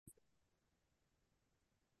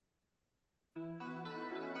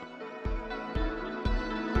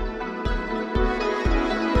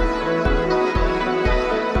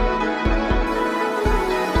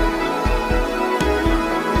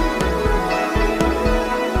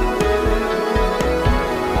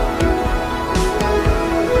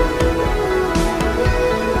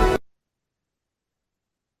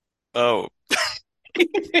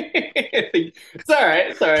It's all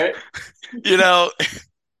right. It's all right. You know,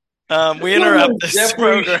 we This one interrupt was this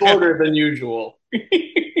definitely program. shorter than usual.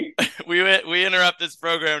 We interrupt this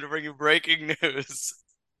program to bring you breaking news.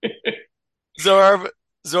 Zorb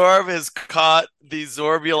Zorb has caught the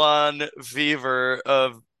Zorbulon fever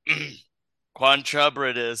of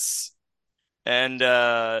Quantrubridis, and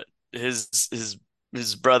his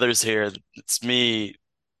his brother's here. It's me.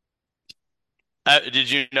 Did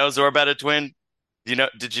you know Zorb had a twin?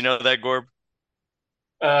 Did you know that, Gorb?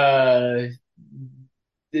 Uh,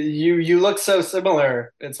 you look so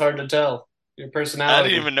similar. It's hard to tell your I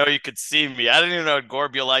didn't personality. even know you could see me. I didn't even know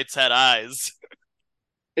Gorbulites had eyes.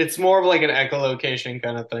 It's more of like an echolocation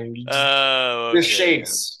kind of thing. Oh, Your okay.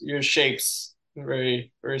 shapes,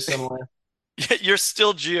 very very similar. You're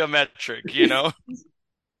still geometric, you know?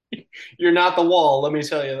 You're not the wall, let me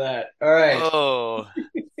tell you that. All right. Oh,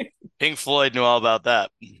 Pink Floyd knew all about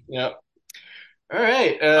that. Yep. All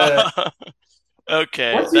right.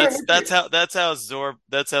 Okay, What's your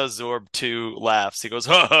that's how Zorb 2 laughs. He goes,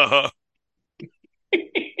 ha ha ha.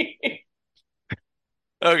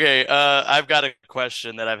 Okay, I've got a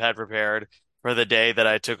question that I've had prepared for the day that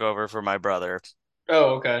I took over for my brother.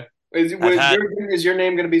 Oh, okay. I've had Is your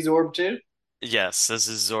name going to be Zorb too? Yes, this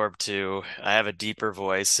is Zorb 2. I have a deeper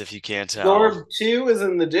voice if you can't tell. Zorb 2 is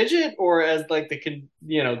in the digit or as like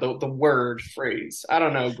the word phrase. I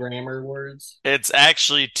don't know grammar words. It's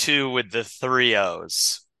actually 2 with the 3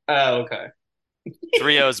 O's. Oh, okay.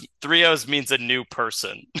 3 O's means a new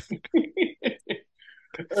person.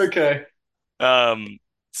 Okay. Um,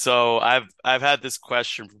 so I've had this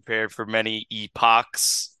question prepared for many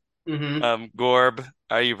epochs. Hmm. Gorb,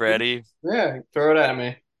 are you ready? Yeah, throw it at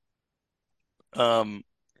me. Um,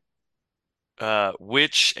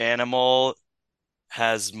 which animal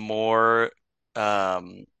has more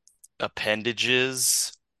um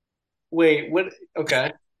appendages? Wait, what?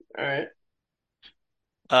 Okay. All right.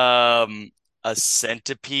 Um, a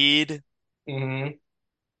centipede Hmm.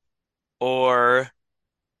 or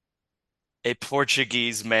a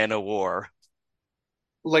Portuguese man o' war?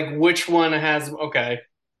 Like which one has okay.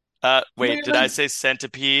 Wait, did I say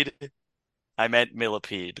centipede? I meant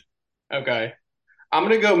millipede. Okay. I'm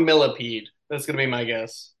gonna go millipede. That's gonna be my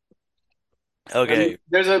guess. Okay.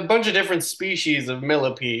 There's a bunch of different species of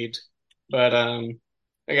millipede, but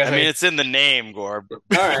I guess I I mean, can. it's in the name, Gorb.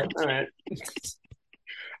 All right, all right,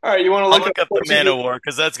 all right. You want to I'll look up look up the man Portuguese? o' war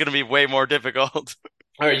because that's going to be way more difficult.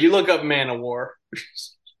 All right, you look up man of war.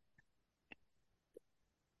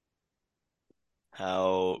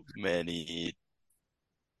 How many,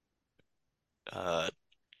 uh,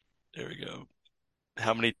 there we go.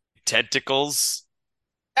 How many tentacles?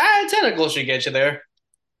 Tentacle should get you there.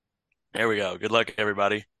 There we go. Good luck,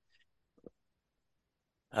 everybody.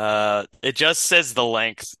 It just says the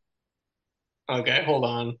length. Okay, hold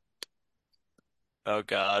on. Oh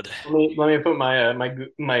God. Let me put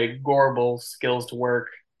my Gorble skills to work.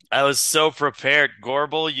 I was so prepared.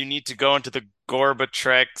 Gorble, you need to go into the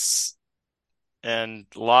Gorbatrex and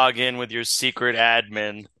log in with your secret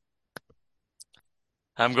admin.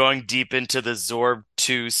 I'm going deep into the Zorb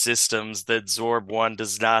 2 systems that Zorb 1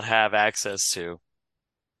 does not have access to.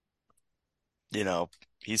 You know,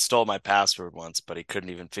 he stole my password once, but he couldn't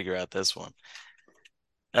even figure out this one.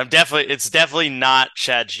 It's definitely not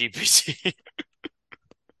ChatGPT.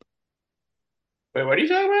 Wait, what are you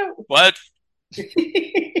talking What?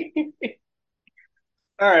 about?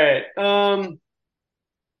 All right.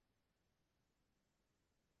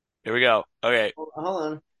 Here we go. Okay. Hold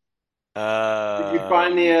on. Did you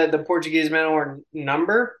find Um, the Portuguese man or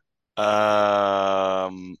number?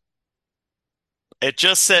 um, it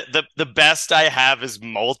just said the best I have is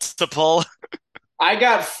multiple. I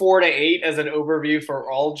got 4 to 8 as an overview for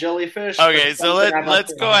all jellyfish, but Okay, so some can have up let's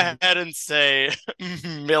to go 100. ahead and say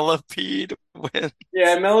millipede win.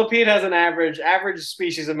 Yeah, millipede has an average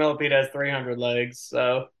species of millipede has 300 legs.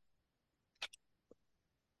 So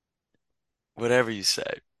Whatever you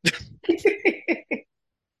say.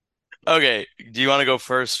 Okay, do you want to go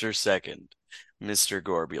first or second, Mr.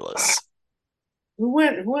 Gorbulus? who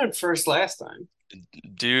went first last time?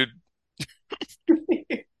 Dude,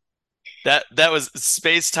 that was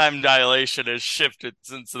space-time dilation has shifted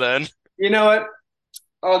since then. You know what?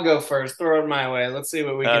 I'll go first. Throw it my way. Let's see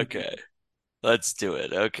what we can do. Okay, let's do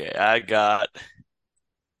it. Okay, I got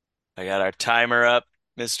our timer up,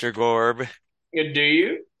 Mr. Gorb. Do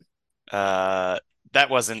you? Uh, that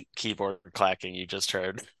wasn't keyboard clacking you just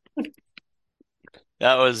heard.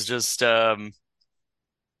 That was just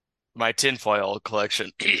my tinfoil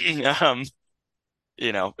collection. um,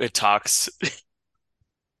 it talks. Your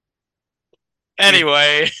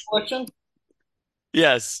Anyway, collection?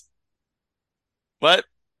 yes. What?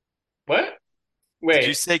 What? Did you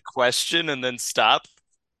Wait, say question and then stop?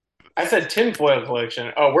 I said tinfoil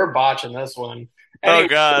collection. Oh, we're botching this one. Oh Anyway,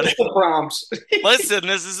 God. what's the prompt? Listen,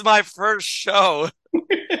 this is my first show.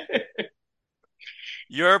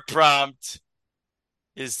 Your prompt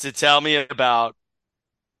is to tell me about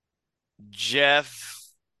Jeff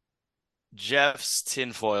Jeff's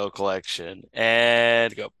tinfoil collection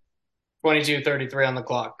and go 22:33 on the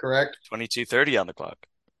clock, correct? 22:30 on the clock.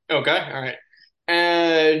 Okay, all right.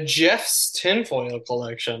 Jeff's tinfoil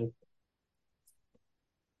collection.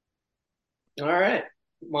 All right.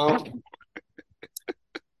 Well,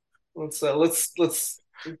 let's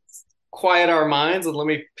quiet our minds and let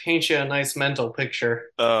me paint you a nice mental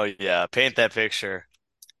picture. Oh yeah, paint that picture.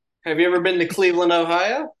 Have you ever been to Cleveland,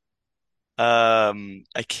 Ohio?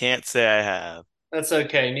 I can't say I have. That's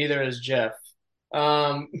okay. Neither is Jeff.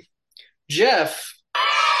 Um, Jeff,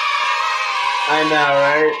 I know,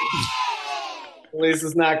 right? At least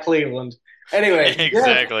it's not Cleveland. Anyway,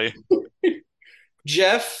 Exactly.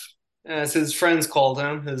 Jeff, as his friends called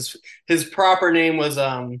him, his proper name was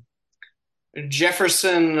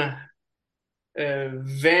Jefferson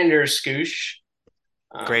Vanderskoosh.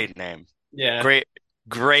 Um, Great name. yeah, Great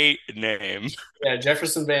great name. yeah,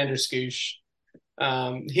 Jefferson Vanderskoosh.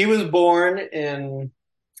 He was born in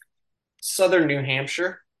southern New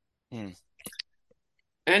Hampshire, Hmm,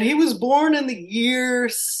 and he was born in the year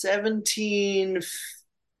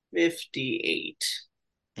 1758.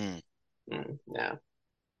 hmm, Yeah.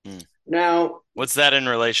 hmm. Now, What's that in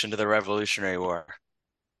relation to the Revolutionary War?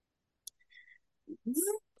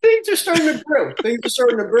 things are starting to brew. Things are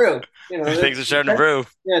starting to brew. Things are starting to brew.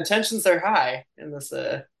 Yeah, tensions are high in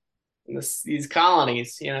these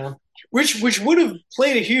colonies. Which would have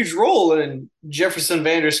played a huge role in Jefferson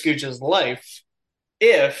Vanderskooch's life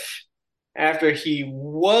if, after he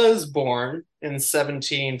was born in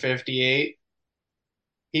 1758,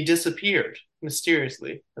 he disappeared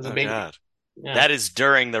mysteriously as a Oh baby. God. Yeah, That is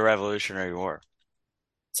during the Revolutionary War,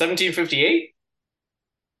 1758.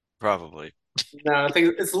 probably. No, I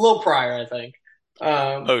think it's a little prior. I think.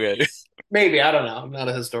 Um, Okay. Maybe I don't know. I'm not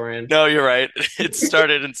a historian. No, you're right. It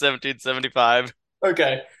started in 1775.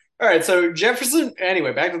 Okay. All right. So Jefferson.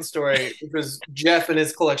 Anyway, back to the story. It was Jeff and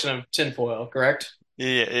his collection of tinfoil, correct?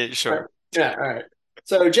 Yeah, All right. sure. Yeah. All right.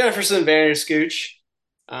 So Jefferson Vanderscooch,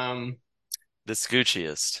 um, The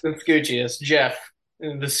scoochiest. the Scoochiest, Jeff, the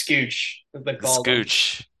Scooch, as they The called him.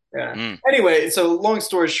 scooch. Yeah. Mm. Anyway, so long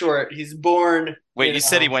story short, he's born. Wait, you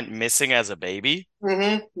said he went missing as a baby?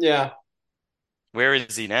 Yeah. Where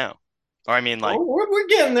is he now? Or I mean, like, Well, we're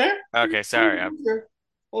getting there. okay, sorry. I'm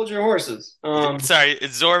Hold your horses. sorry.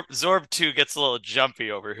 Zorb 2 gets a little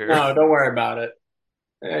jumpy over here. No, don't worry about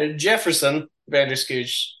it. Jefferson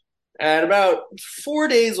Vanderscooch, at about 4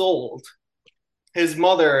 days old, his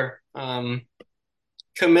mother,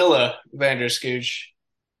 Camilla Vanderscooch,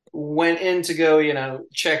 went in to go,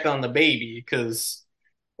 check on the baby because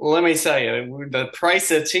let me tell you, the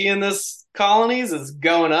price of tea in this colonies is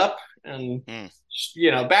going up, and Mm.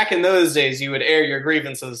 back in those days, you would air your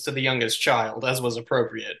grievances to the youngest child, as was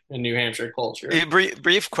appropriate in New Hampshire culture. A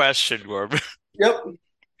brief question, Gorb. Yep.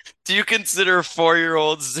 Do you consider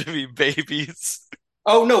 4-year-olds to be babies?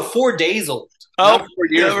 Oh no, 4 days old, not Oh, 4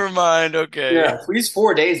 years old. never mind. Okay. Yeah, he's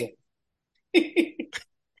 4 days old.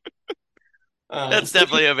 That's So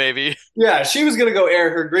definitely a baby. yeah, she was going to go air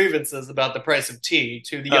her grievances about the price of tea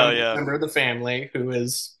to the Oh, youngest yeah. member of the family, who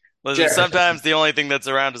is Listen, Jefferson. sometimes the only thing that's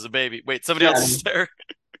around is a baby. Wait, somebody Yeah, else is there?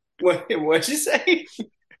 what'd you say?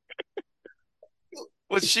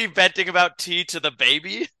 Was she venting about tea to the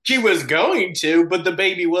baby? She was going to, but the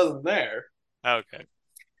baby wasn't there. Okay.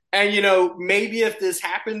 And maybe if this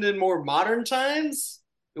happened in more modern times,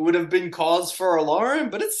 it would have been cause for alarm.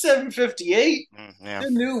 But it's 758, Yeah. the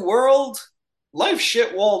new world, life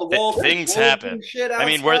shit wall to wall. There's Things wolves happen. and shit I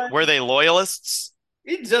mean, were outside. were they loyalists?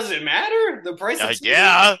 It doesn't matter. The price of tea.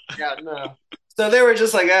 Yeah. Yeah, no. So they were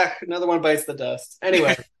just like, another one bites the dust.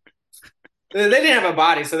 Anyway, they didn't have a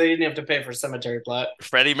body, so they didn't have to pay for cemetery plot.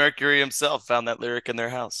 Freddie Mercury himself found that lyric in their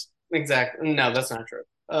house. Exactly. No, that's not true.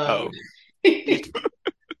 Oh,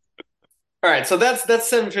 All right, so that's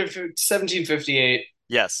 1758.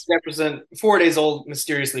 yes. Jefferson, 4 days old,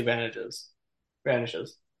 mysteriously vanishes.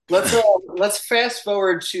 Let's fast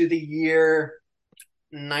forward to the year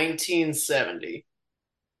 1970.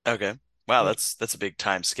 Okay. Wow, that's a big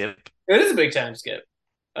time skip. It is a big time skip.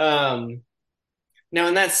 Um, Now,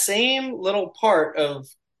 in that same little part of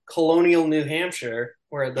colonial New Hampshire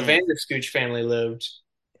where the Hmm. Vanderscooch family lived,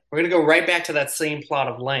 we're going to go right back to that same plot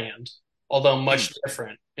of land, although Hmm. much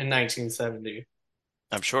different in 1970.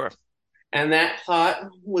 I'm sure. And that plot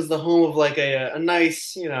was the home of like a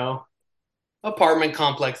nice, apartment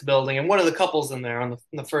complex building, and one of the couples in there on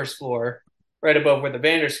the first floor, right above where the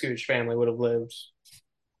Vanderscooch family would have lived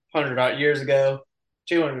 100 odd years ago,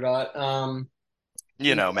 200 odd.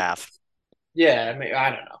 You know, math. Yeah, I mean, I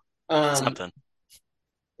don't know. Something.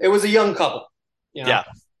 It was a young couple, you know. Yeah.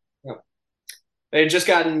 They had just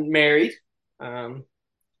gotten married, um,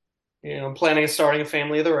 planning on starting a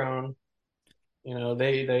family of their own.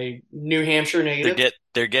 They New Hampshire native.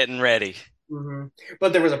 They're getting ready. Hmm.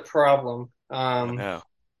 But there was a problem Oh no.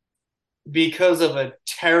 because of a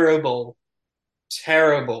terrible,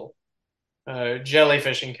 terrible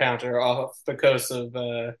jellyfish encounter off the coast of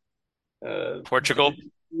uh, Portugal?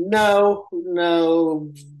 no,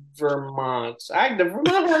 Vermont.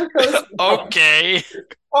 Vermont have a coast? No, Okay.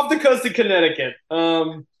 off the coast of Connecticut.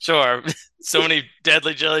 Sure. So many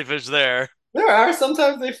deadly jellyfish there. There are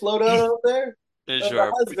sometimes they float out over there. Yeah, The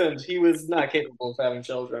sure. husband, he was not capable of having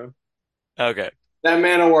children. Okay. That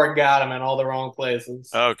man of war got him in all the wrong places.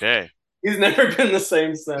 Okay. He's never been the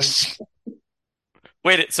same since.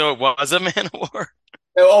 Wait, so it was a man of war?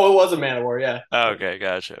 Oh, it was a man of war, yeah. Okay,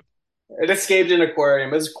 gotcha. It escaped an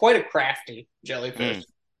aquarium. It was quite a crafty jellyfish, Mm,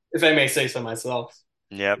 if I may say so myself.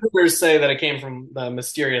 yep. Others say that it came from the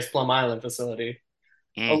mysterious Plum Island facility.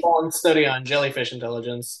 A Mm, long study on jellyfish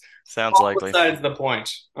intelligence. sounds All likely. besides the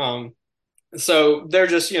point. So they're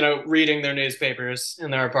just, reading their newspapers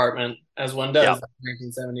in their apartment, as one does Yep. in the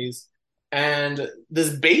 1970s. And this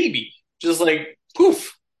baby just like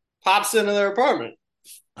poof pops into their apartment.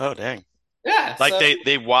 Oh, dang. Yeah. Like So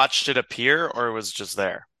they watched it appear or it was just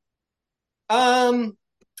there? um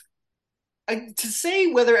to say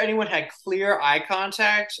whether anyone had clear eye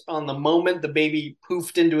contact on the moment the baby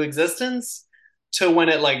poofed into existence to when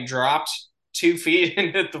it like dropped 2 feet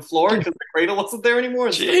and hit the floor because the cradle wasn't there anymore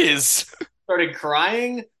and Jeez. started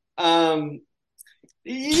crying. Um,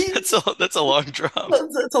 That's a long drop.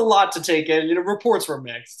 it's a lot to take in. Reports were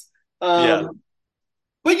mixed. Yeah.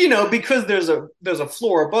 But because there's a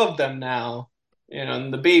floor above them now,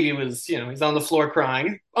 and the baby was, he's on the floor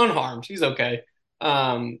crying, unharmed, he's okay.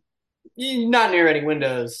 Um, not near any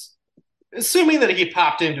windows. Assuming that he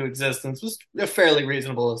popped into existence was a fairly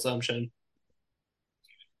reasonable assumption.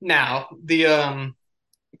 Now, the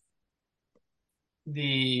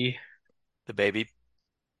The baby,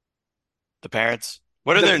 the parents.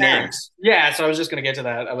 What are the their parents. names? Yeah, so I was just gonna get to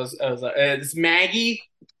that. It's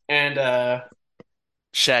and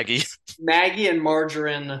Shaggy. Maggie and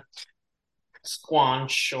Margarine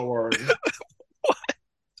Squanch or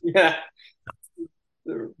yeah,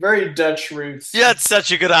 they're very Dutch roots. You had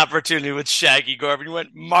such a good opportunity with Shaggy Gorb. You went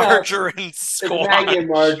No, margarine it's Maggie and squash.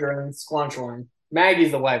 Margarine Squanchorn.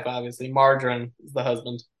 Maggie's the wife, obviously. Margarine is the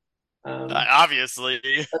husband. Um, Obviously.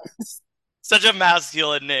 Such a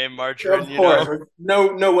masculine name, of margarine, you know? course,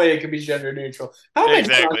 no way it could be gender neutral. How am I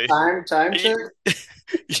doing on Exactly. time? Time You, check.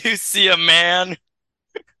 you see a man,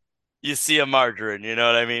 you see a margarine, you know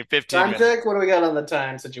what I mean? 15 Time minutes. check. What do we got on the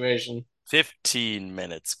time situation? 15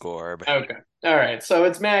 minutes, Gorb. Okay. All right. So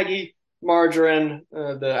it's Maggie, Margarine.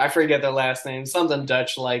 The I forget their last name. Something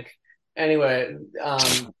Dutch like. Anyway,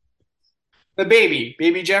 the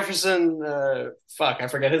baby Jefferson. Fuck, I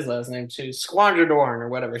forget his last name too. Squanderdorn or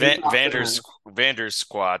whatever. He popped in. Vander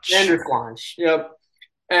Squatch. Vandersquanch. Yep.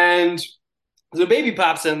 And the baby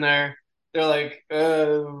pops in there. They're like,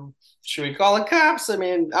 should we call the cops? I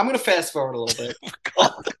mean, I'm gonna fast forward a little bit.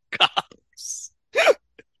 Call the cops.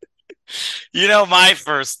 You know my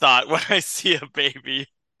first thought when I see a baby.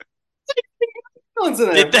 Listen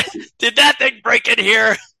to Did him. that thing break in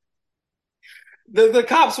here? The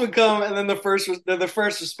cops would come, and then they're the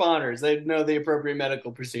first responders. They'd know the appropriate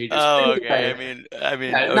medical procedures. Oh, okay. Anyway, yeah,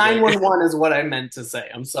 Okay. 911 is what I meant to say.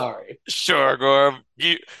 I'm sorry. Sure, Gorb.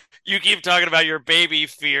 You keep talking about your baby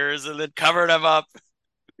fears and then covering them up.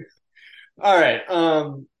 All right.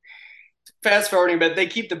 Fast forwarding, but they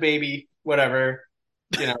keep the baby. Whatever.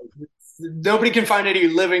 You know, nobody can find any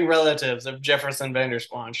living relatives of Jefferson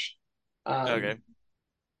Vandersquanch. Um, Okay.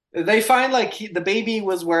 they find like the baby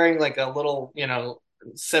was wearing like a little,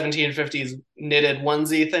 1750s knitted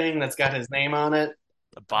onesie thing that's got his name on it.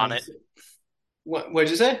 A Um, bonnet. what'd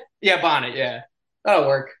you say? Yeah, bonnet. Yeah, that'll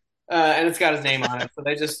work. And it's got his name on it, so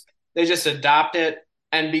they just adopt it.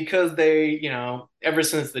 And because they, ever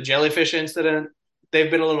since the jellyfish incident,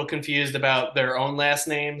 they've been a little confused about their own last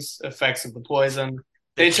names, effects of the poison.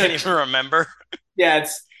 They They can't took, even remember. yeah,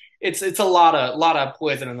 it's a lot of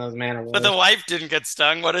poison in those man But the wars. wife didn't get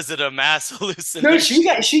stung. What is it? A mass No,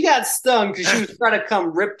 hallucination? she got stung because she was trying to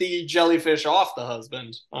come rip the jellyfish off the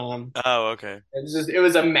husband. Oh, okay. It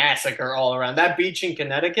was a massacre all around. That beach in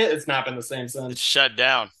Connecticut, it's not been the same It's since. shut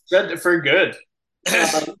down. For good.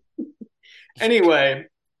 Um, anyway,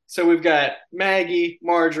 So we've got Maggie,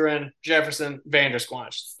 Margarine, Jefferson, Vandersquatch.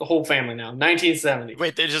 It's the whole family now. 1970.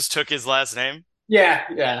 Wait, they just took his last name? Yeah,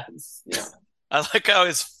 yeah, yeah. I like how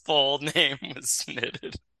his full name was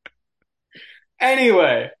knitted.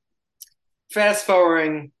 Anyway, fast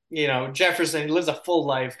forwarding, Jefferson lives a full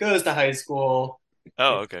life, goes to high school,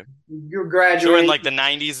 Oh, okay. you So we're in graduate. like the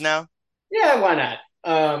 90s now? Yeah, why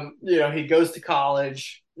not? He goes to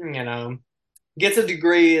college, gets a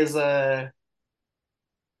degree as a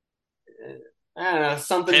I don't know,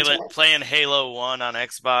 something tech. Playing Halo 1 on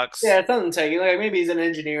Xbox. Yeah, something tech. Like maybe he's an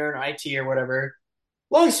engineer in IT or whatever.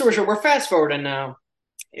 Long story short, we're fast forwarding now.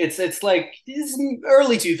 It's like it's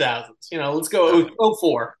early 2000s. Let's go Okay. oh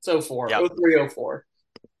 04. It's oh 04, Yep. oh 03, oh 04.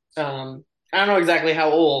 I don't know exactly how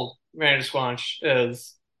old Randy Squanch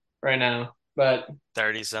is right now, but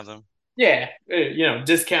 30 something. yeah,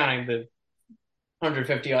 discounting the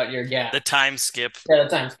 150 odd year gap. The time skip. Yeah, the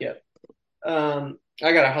time skip. I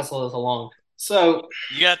gotta hustle this along. So,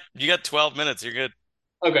 You got 12 minutes. You're good.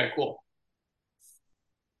 okay, cool.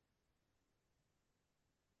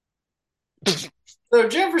 So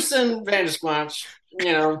Jefferson Vandersquatch,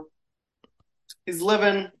 he's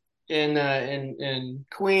living in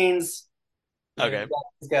Queens. Okay.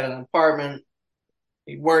 He's got an apartment.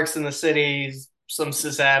 He works in the city. He's some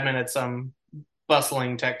sysadmin at some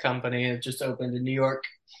bustling tech company that just opened in New York.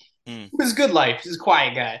 Hmm. It was a good life. He's a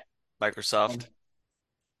quiet guy. Microsoft.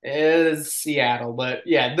 It is Seattle, but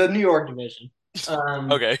yeah, the New York division.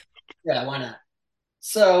 Um, Okay. yeah, why not?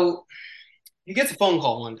 So he gets a phone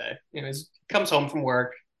call one day. He comes home from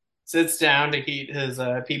work, sits down to eat his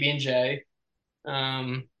PB&J.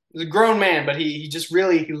 He's a grown man, but he just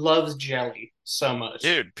really he loves jelly so much.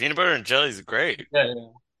 Dude, peanut butter and jelly is great. Yeah,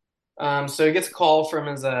 yeah. So he gets a call from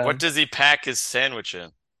his What does he pack his sandwich in?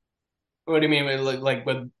 what do you mean with like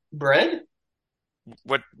with bread?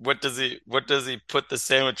 What does he put the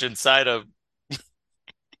sandwich inside of?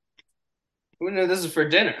 Well, no, this is for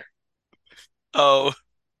dinner. Oh,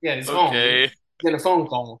 Yeah, he's home. He okay. get a phone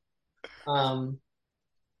call. Um,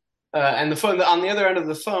 and the phone on the other end of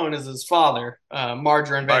the phone is his father,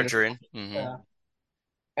 Margarine Vander. Margarine. Hmm.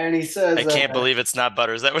 And he I says, can't believe it's not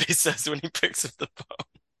butter. Is that what he says when he picks up the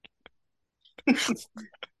phone?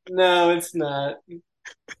 "No, it's not."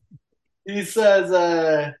 He says,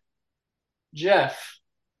 "Jeff,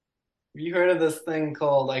 have you heard of this thing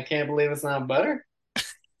called I can't believe it's not butter?"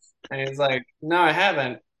 And he's like, "No, I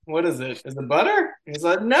haven't. What is it? Is it butter?" He's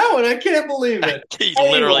like, "No, and I can't believe it." He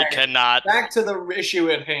Anyway, literally cannot. back to the issue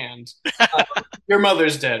at hand. Uh, your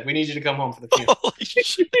mother's dead. We need you to come home for the funeral. Holy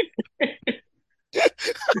shit.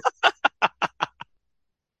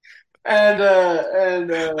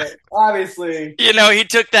 And obviously, He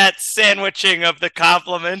took that sandwiching of the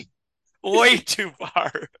compliment way too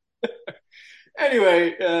far.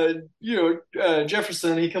 anyway,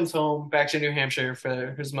 Jefferson, he comes home back to New Hampshire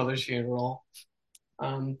for his mother's funeral.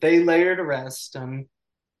 They lay her to rest.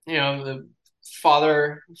 The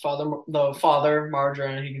father,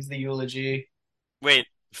 Margarine, he gives the eulogy. Wait,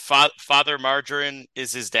 Father Margarine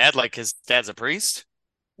is his dad? Like his dad's a priest?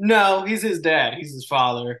 No, he's his dad. He's his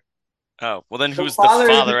father. Oh, well then The who's the father's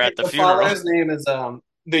father at the the funeral? father's name is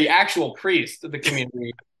the actual priest of the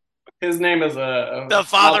community. His name is The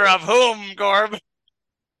father of whom, Gorb?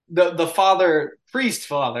 the father priest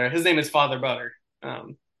father. His name is Father Butter.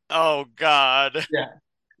 Um, Oh God. yeah.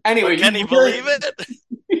 Anyway, But can he you believe really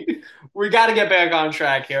it? we got to get back on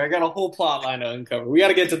track here. I got a whole plot line to uncover. We got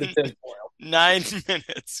to get to the tinfoil. 9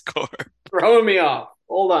 minutes, Gorb. Throwing me off.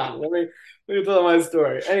 Hold on. Let me tell my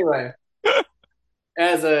story. Anyway,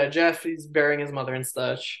 as Jeff he's burying his mother and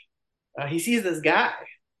such, he sees this guy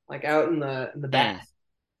like out in the back, Mm. like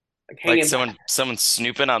Like hanging back. someone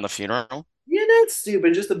snooping on the funeral? Yeah, not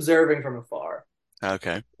stupid, just observing from afar.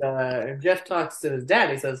 Okay. Jeff talks to his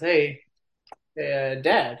dad. He says, "Hey,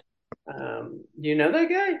 Dad, you know that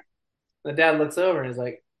guy?" The dad looks over and is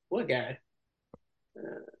like, "What guy?" I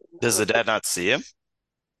Does the don't dad not see him?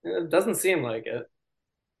 It doesn't seem like it.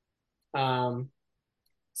 Um,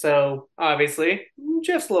 so obviously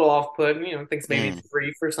Jeff's a little off put. Thinks maybe Mm. it's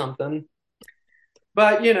grief or something.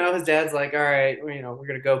 But his dad's like, "All right, we're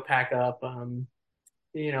gonna go pack up.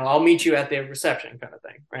 I'll meet you at the reception, kind of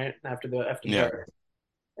thing, right after the Yeah. birth."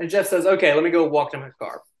 And Jeff says, "Okay, let me go walk to my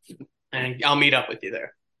car, and I'll meet up with you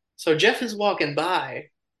there." So Jeff is walking by,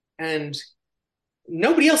 and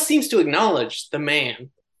nobody else seems to acknowledge the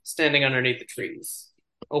man standing underneath the trees,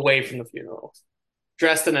 away from the funeral,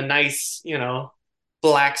 dressed in a nice,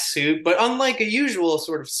 black suit. But unlike a usual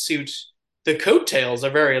sort of suit, the coattails are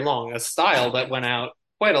very long, a style that went out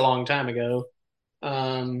quite a long time ago.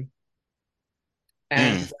 Um,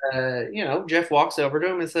 and Mm. Jeff walks over to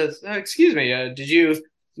him and says, "Excuse me, did you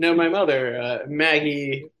no, my mother,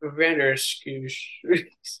 Maggie Vanderskoosh.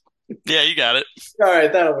 Yeah, you got it. All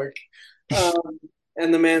right, that'll work. Um,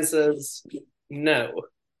 and the man says, no.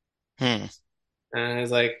 Hmm. And I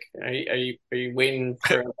was like, are you waiting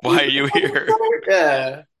for Why are you here?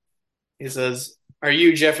 Yeah. He says, are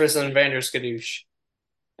you Jefferson Vanderskadoosh?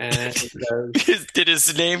 And he says, Did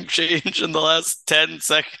his name change in the last 10 it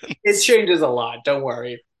seconds? changes a lot, don't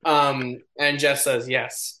worry. And Jeff says,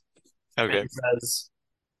 yes. And Okay. he says,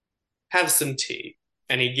 have some tea.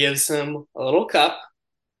 And he gives him a little cup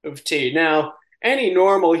of tea. Now, any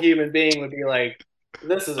normal human being would be like,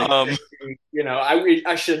 this is a Um, crazy,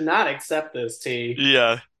 I should not accept this tea.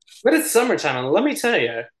 yeah. But it's summertime, and let me tell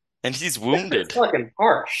you, And he's it's wounded. fucking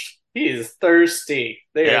parched. He is thirsty.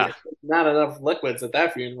 There's Yeah. not enough liquids at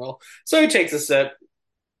that funeral. So he takes a sip.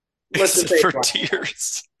 Let's just Except say it's for black.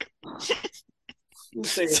 tears.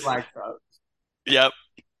 Let's say it's black. Yep.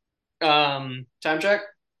 Time check.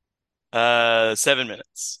 7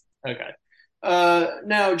 minutes. Okay.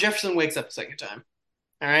 Now Jefferson wakes up a second time.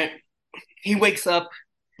 All right. He wakes up.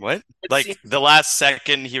 What? It Like seems the last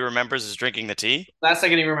second he remembers is drinking the tea? last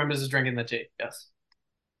second he remembers is drinking the tea. Yes.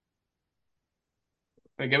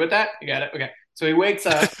 Are you good with that? You got it. Okay. So he wakes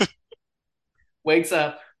up. Wakes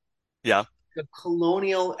up. Yeah. The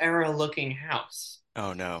colonial era looking house.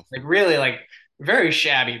 Oh no. Like really, like very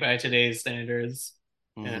shabby by today's standards.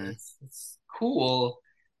 And Hmm. it's cool.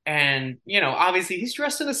 And obviously he's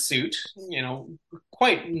dressed in a suit.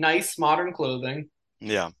 Quite nice modern clothing.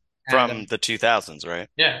 Yeah. And From the 2000s, right?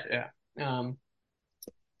 yeah, yeah.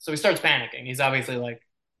 So he starts panicking. He's obviously like,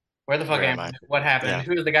 "Where the fuck Where am am I? I? What happened? Yeah.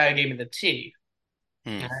 Who's the guy who gave me the tea?"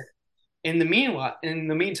 Hmm. All right. In the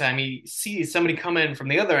meantime, he sees somebody come in from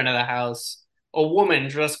the other end of the house. A woman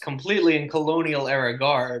dressed completely in colonial era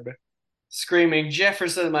garb, screaming,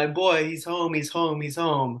 "Jefferson, my boy, he's home, he's home, he's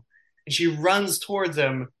home!" And she runs towards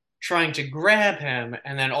him, trying to grab him,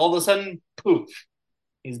 and then all of a sudden, poof,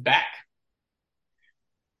 he's back,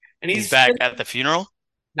 and He's he's back at the funeral?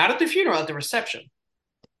 not at the funeral, at the reception,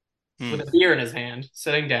 with Hmm. a beer in his hand,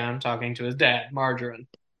 sitting down, talking to his dad, Margarine.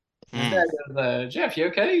 And his Hmm. dad goes, "Jeff, you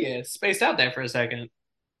okay? You spaced out there for a second."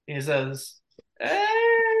 He says,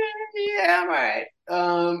 "Yeah, I'm all right."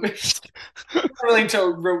 Not willing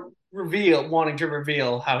to wanting to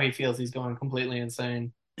reveal how he feels he's going completely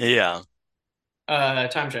insane. Yeah.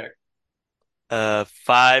 Time check.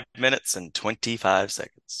 5 minutes and 25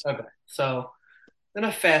 seconds. Okay, so I'm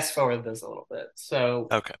gonna fast forward this a little bit. So,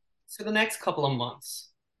 Okay. for the next couple of months,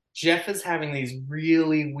 Jeff is having these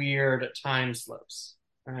really weird time slips.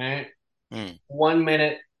 All right, Hmm. 1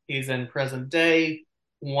 minute he's in present day,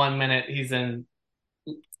 1 minute he's in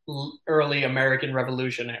early American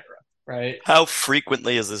Revolution era. Right, How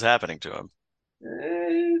frequently is this happening to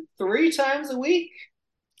him? 3 times a week.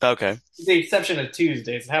 Okay. The exception of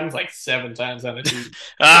Tuesdays. It happens like 7 times on a Tuesday.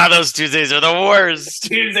 Ah, those Tuesdays are the worst.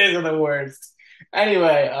 Tuesdays are the worst.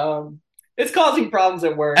 Anyway, it's causing problems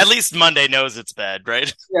at work. At least Monday knows it's bad,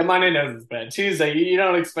 right? Yeah, Monday knows it's bad. Tuesday, you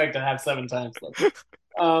don't expect to have 7 times though.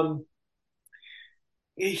 Um,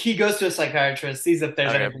 he goes to a psychiatrist, sees if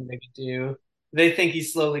there's Okay. anything they can do. They think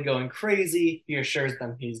he's slowly going crazy. He assures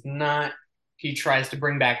them he's not. He tries to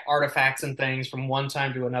bring back artifacts and things from one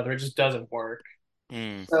time to another. It just doesn't work.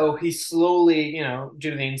 Hmm. So he slowly,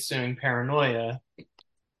 due to the ensuing paranoia,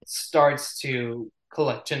 starts to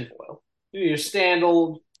collect tinfoil. Your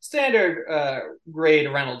standard grade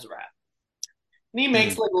Reynolds wrap. And he Hmm.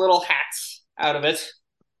 makes like little hats out of it.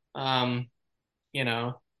 Um, you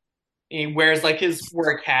know, he wears like his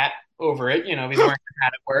work hat over it. If he's wearing a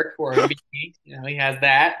hat at work or a beanie, he has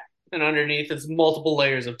that. And underneath is multiple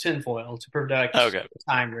layers of tinfoil to protect Okay. the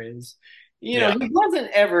time rays. Yeah. He wasn't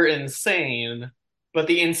ever insane, but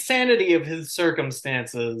the insanity of his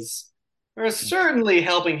circumstances are certainly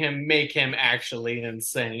helping him make him actually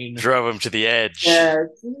insane. Drove him to the edge. Yeah,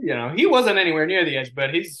 he wasn't anywhere near the edge,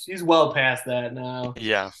 but he's well past that now.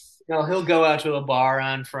 Yeah. He'll go out to a bar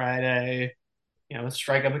on Friday,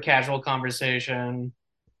 strike up a casual conversation,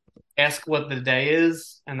 ask what the day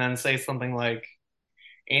is, and then say something like,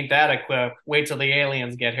 "Ain't that a quick? Wait till the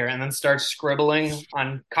aliens get here," and then start scribbling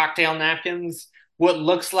on cocktail napkins what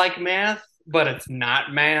looks like math, but it's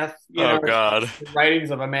not math. Oh It's God. the writings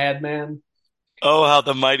of a madman. Oh, how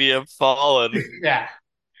the mighty have fallen. Yeah.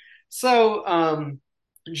 So,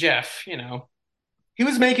 Jeff, he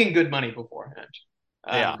was making good money beforehand.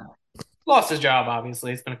 Yeah. Lost his job,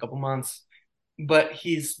 obviously. It's been a couple months, but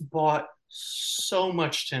he's bought so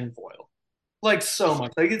much tinfoil, like so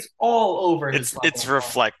much, like it's all over his It's fucking home.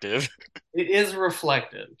 reflective. It is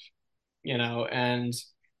reflective, and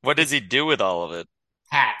What does he do with all of it?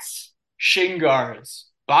 hats, shin guards,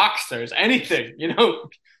 boxers, anything,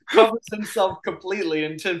 covers himself completely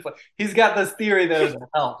in tinfoil. He's got this theory that it'll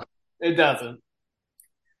help. It doesn't.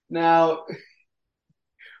 Now,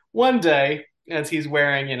 one day, as he's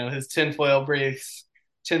wearing, his tinfoil briefs,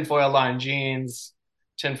 tinfoil lined jeans,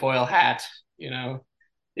 tinfoil hat,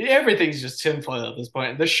 everything's just tinfoil at this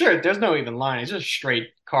point. The shirt, there's no even line. It's just straight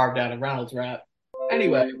carved out of Reynolds wrap.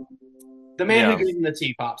 Anyway, the man who Yeah. gave him the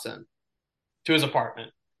tea pops in to his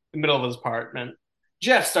apartment, the middle of his apartment.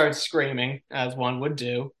 Jeff starts screaming, as one would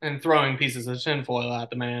do, and throwing pieces of tinfoil at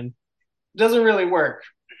the man. Doesn't really work.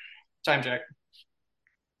 Time check.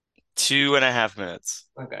 2.5 minutes.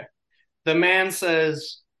 Okay. The man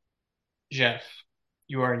says, Jeff,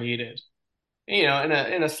 you are needed. In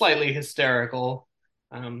a slightly hysterical,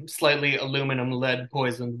 slightly aluminum lead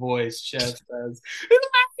poisoned voice, Jeff says,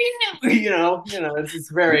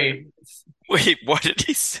 Wait, what did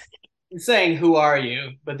he say? he's saying, "Who are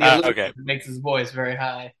you?" But the aluminum Okay. makes his voice very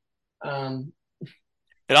high. Um, It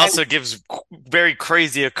and also gives very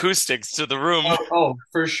crazy acoustics to the room. oh,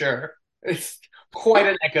 for sure, it's quite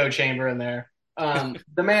an echo chamber in there.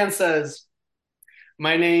 The man says,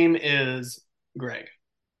 "My name is Greg,"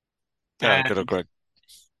 Oh, and good old Greg.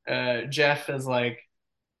 Jeff is like,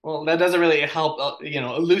 "Well, that doesn't really help,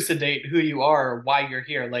 elucidate who you are or why you're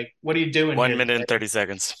here. Like, what are you doing One here? minute and 30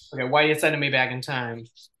 seconds. Okay, why are you sending me back in time?"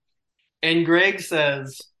 And Greg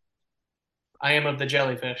says, "I am of the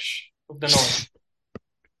jellyfish of the north.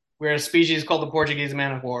 We're a species called the Portuguese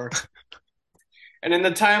man of war. And in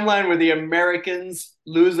the timeline where the Americans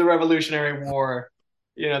lose the Revolutionary War,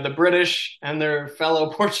 the British and their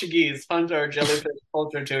fellow Portuguese hunt our jellyfish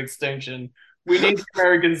culture to extinction. We need the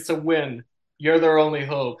Americans to win. You're their only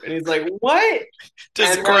hope." And he's like, "What?"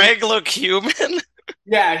 Does And then, Greg look human?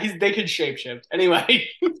 yeah, they can shapeshift. Anyway,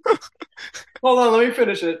 hold on, let me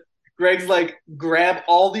finish it. Greg's like, "Grab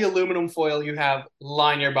all the aluminum foil you have,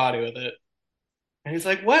 line your body with it." And he's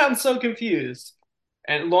like, "What? I'm so confused."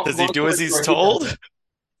 And long, Does he long do story as he's short, he does told? it.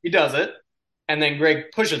 He does it, and then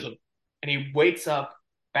Greg pushes him, and he wakes up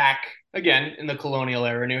back again in the colonial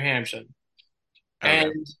era, New Hampshire, Okay.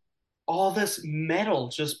 and all this metal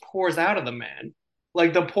just pours out of the man,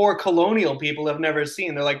 like the poor colonial people have never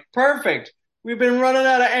seen. They're like, "Perfect, we've been running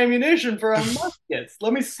out of ammunition for our muskets.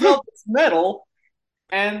 Let me smelt this metal."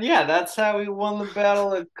 And yeah, that's how we won the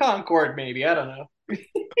Battle of Concord. Maybe I don't know.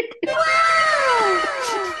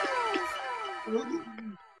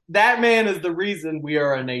 That man is the reason we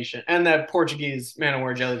are a nation, and that Portuguese man of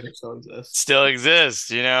war jellyfish still exists. Still exists,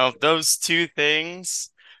 those two things.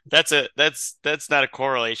 That's not a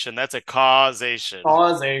correlation, that's a causation.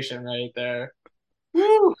 Causation right there.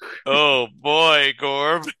 Woo! Oh boy,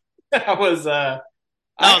 Gorb. That was That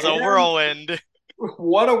I was a am whirlwind.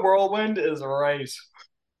 what a whirlwind is right.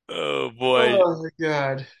 Oh boy. Oh my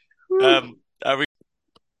god. Woo. Are we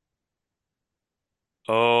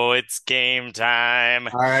Oh, it's game time.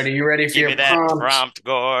 All right, are you ready for Give your me that prompt? prompt,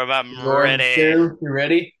 Gorb. I'm Zorb ready. 2, you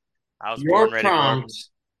ready? I was born Your ready, Gorb. prompt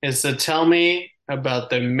is to tell me about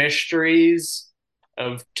the mysteries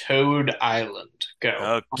of Toad Island.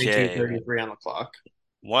 Go. Okay. 22:33 on the clock.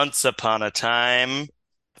 Once upon a time,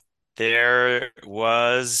 there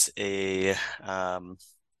was a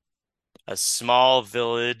small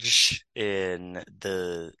village in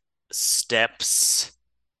the steppes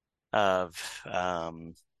of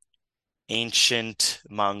ancient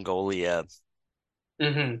Mongolia,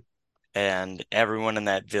 Mm-hmm. and everyone in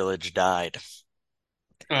that village died.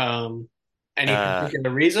 Um, any Uh, particular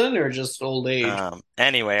reason or just old age?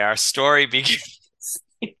 anyway, our story begins.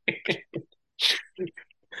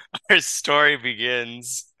 Our story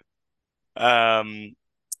begins um,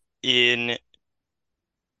 in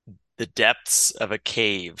the depths of a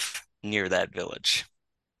cave near that village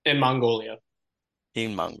In Mongolia.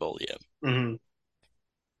 in Mongolia. Mm-hmm.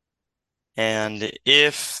 And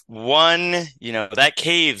if one, that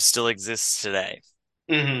cave still exists today,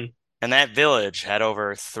 Mm-hmm. and that village had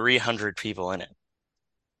over 300 people in it.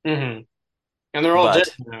 Mm-hmm. And they're all dead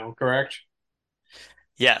But now, correct?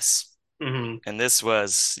 yes, Mm-hmm. and this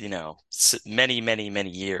was, many, many, many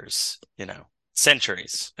years,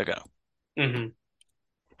 centuries ago. Mm-hmm.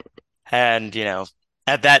 And,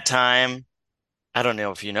 at that time, I don't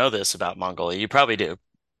know if you know this about Mongolia, you probably do,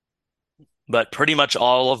 but pretty much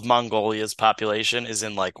all of Mongolia's population is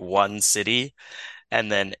in like one city.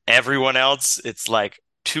 And then everyone else, it's like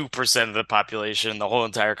 2% of the population in the whole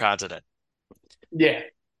entire continent. Yeah.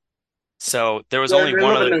 So there was only They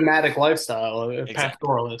one live a other, nomadic lifestyle, a exactly.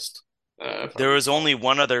 pastoralist. If There I'm was only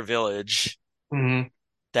one other village mm-hmm.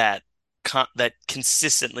 that that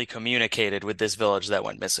consistently communicated with this village that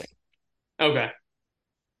went missing. Okay.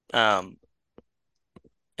 Um,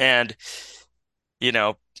 and you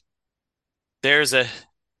know, there's a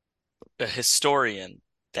a historian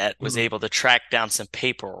that was Mm-hmm. able to track down some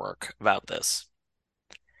paperwork about this.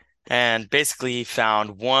 And basically, he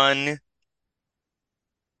found one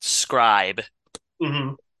scribe,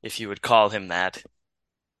 Mm-hmm. if you would call him that,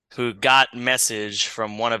 who got message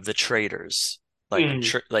from one of the traders,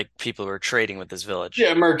 Mm-hmm. like people who were trading with this village.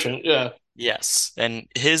 Yeah, merchant. Yeah. Yes, and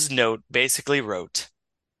his note basically wrote,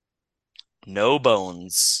 "No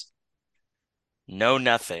bones, no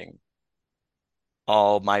nothing.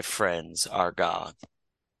 All my friends are gone."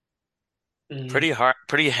 Mm-hmm.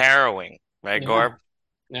 Pretty harrowing, right, Yeah. Gorb?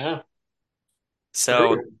 Yeah.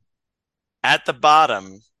 So True. at the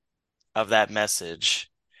bottom of that message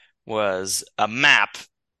was a map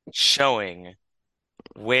showing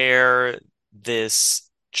where this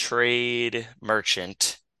trade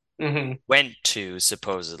merchant Mm-hmm. went to,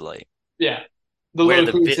 supposedly, Yeah. The where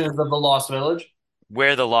the vi locations of the Lost Village.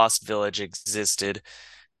 where the lost village existed,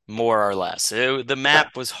 more or less. The Okay.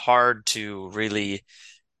 map was hard to really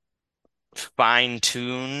fine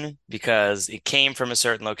tune because it came from a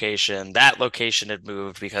certain location. That location had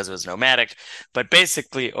moved because it was nomadic. But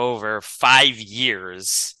basically, over 5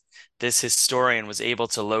 years, this historian was able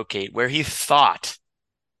to locate where he thought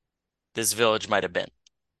this village might have been.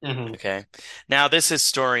 Mm-hmm. Okay. Now, this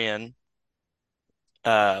historian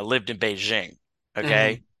lived in Beijing. Mm-hmm.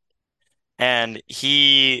 Okay. And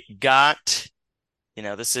he got,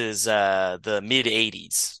 this is the mid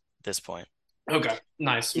 80s at this point. Okay.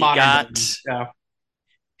 Nice. He Modern day. got Yeah.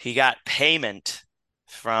 he got payment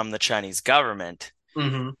from the Chinese government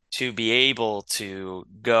Mm-hmm. to be able to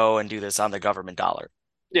go and do this on the government dollar.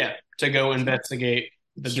 Yeah. To go He investigate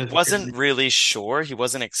the he wasn't disappearance. really sure. He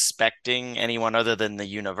wasn't expecting anyone other than the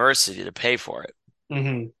university to pay for it.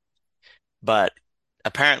 Mm-hmm. But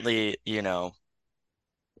apparently,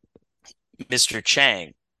 Mr.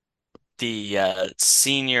 Chang, the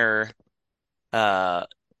senior uh,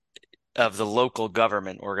 of the local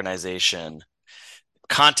government organization,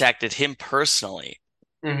 contacted him personally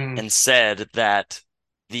Mm-hmm. and said that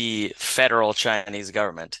the federal Chinese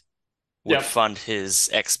government would Yep. fund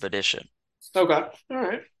his expedition. Okay. All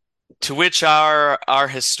right. To which our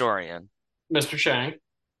historian, Mr. Chang.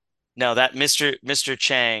 no, that Mr.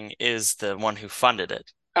 Chang is the one who funded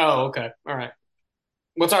it. Oh, okay. All right.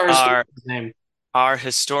 What's our Our historian's name? our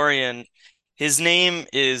historian, his name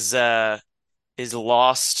is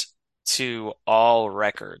lost to all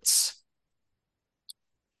records,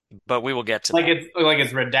 but we will get to that. Like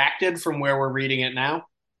it's redacted from where we're reading it now.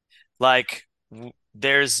 Like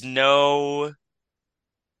there's no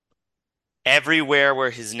everywhere where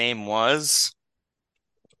his name was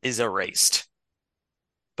is erased.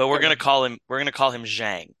 But Okay. we're gonna call him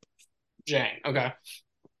Zhang. Chang. Okay.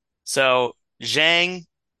 So Zhang,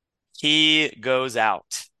 he goes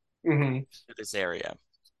out Mm-hmm. to this area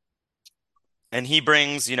and he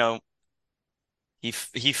brings, he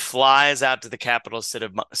flies out to the capital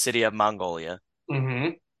city of Mongolia, Mm-hmm.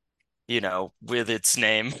 with its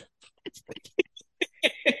name.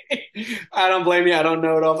 I don't blame you. I don't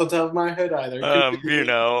know it off the top of my head either. Um, you Continue.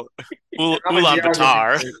 know, I'm a geography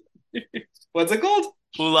Ulaanbaatar, nerd. What's it called?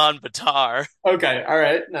 Ulaanbaatar, Okay. All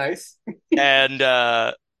right. Nice.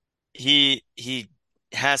 and he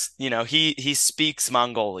has, he speaks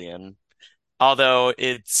Mongolian, although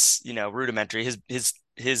it's, rudimentary. His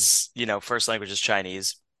first language is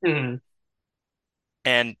Chinese,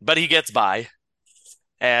 Mm-hmm. but he gets by,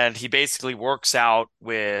 and he basically works out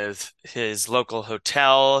with his local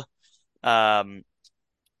hotel, um,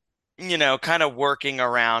 kind of working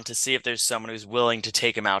around to see if there's someone who's willing to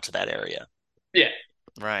take him out to that area. Yeah.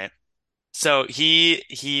 Right. So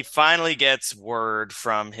he finally gets word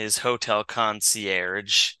from his hotel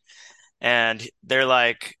concierge, and they're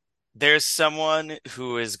like, "There's someone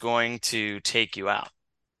who is going to take you out."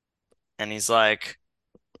 And he's like,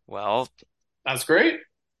 "Well, That's great.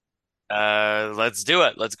 let's do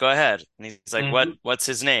it. Let's go ahead." And he's like, Mm-hmm. What's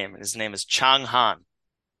his name?" And his name is Chang Han.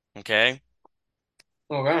 Okay.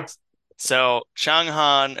 Okay. So Chang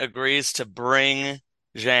Han agrees to bring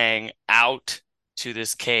Zhang out to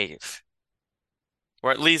this cave,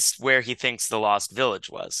 or at least where he thinks the lost village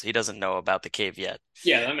was. He doesn't know about the cave yet.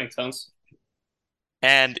 Yeah, that makes sense.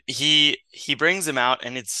 And he brings him out,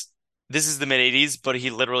 and this is the mid 80s, but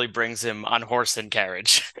he literally brings him on horse and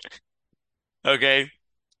carriage. Okay?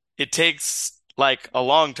 It takes like a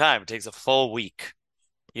long time. It takes a full week.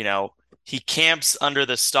 You know, he camps under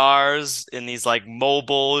the stars in these like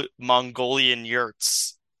mobile Mongolian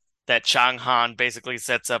yurts that Chang Han basically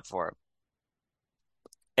sets up for him.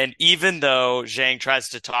 And even though Zhang tries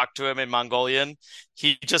to talk to him in Mongolian,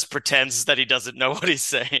 he just pretends that he doesn't know what he's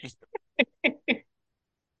saying.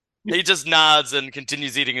 He just nods and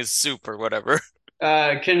continues eating his soup or whatever.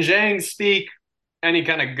 Can Zhang speak any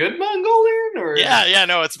kind of good Mongolian, or is Yeah, yeah,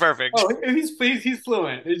 no, it's perfect. oh he's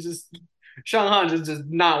fluent. It's just Shang Han just does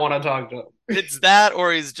not want to talk to him. It's that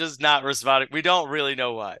or he's just not responding. We don't really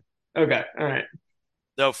know why. Okay, all right.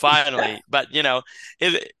 So finally, but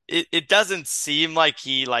it doesn't seem like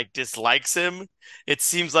he like dislikes him. It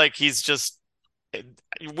seems like he's just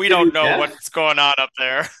we Is he don't know deaf? what's going on up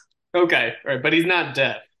there. Okay, all right, but he's not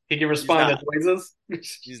deaf. He can He's respond to not. noises.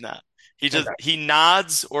 He's not. He just Okay. he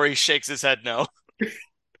nods or he shakes his head no.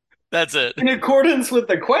 That's it. In accordance with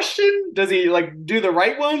the question, does he like do the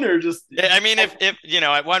right one or just? I mean, if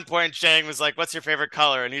at one point Chang was like, "What's your favorite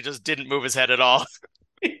color?" and he just didn't move his head at all.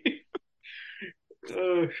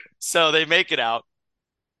 uh, So they make it out,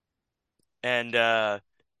 and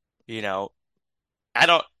you know, I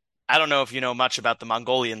don't I don't know if you know much about the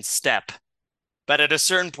Mongolian steppe, but at a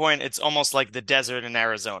certain point, it's almost like the desert in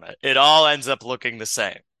Arizona. It all ends up looking the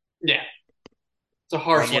same. yeah, it's a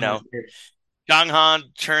harsh And landscape. Zhang Han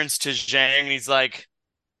turns to Zhang and he's like,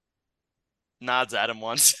 nods at him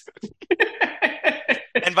once.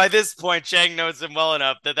 And by this point, Chang knows him well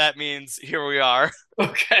enough that that means here we are.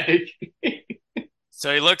 Okay.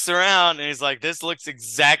 So he looks around and he's like, this looks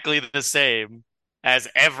exactly the same as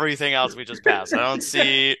everything else we just passed. I don't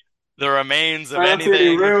see the remains of I don't see any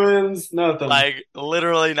anything, ruins, nothing. like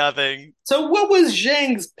literally nothing. So what was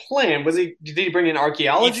Zhang's plan? Did he bring in He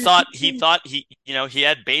archaeology thought he people? thought he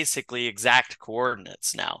had basically exact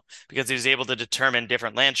coordinates now because he was able to determine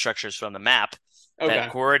different land structures from the map that Okay.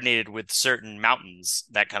 coordinated with certain mountains,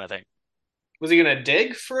 that kind of thing. Was he gonna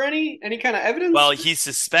dig for any kind of evidence? Well, he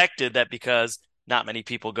suspected that because not many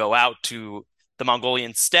people go out to the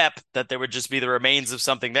Mongolian steppe, that there would just be the remains of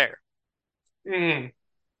something there. Hmm.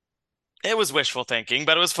 It was wishful thinking,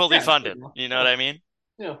 but it was fully Yeah. funded. You know Yeah. what I mean?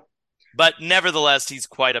 Yeah. But nevertheless, he's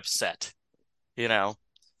quite upset. You know,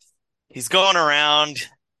 he's going around,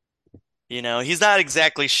 he's not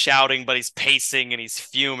exactly shouting, but he's pacing and he's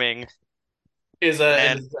fuming.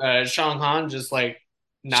 And Is Shang Han just like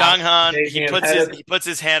not Changhan, shaking his head he puts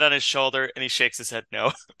his hand on his shoulder and he shakes his head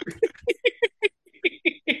no.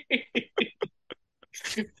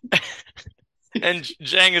 And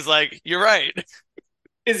Zhang is like, "You're right.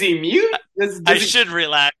 Is he mute? I should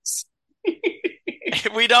relax.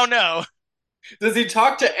 We don't know. Does he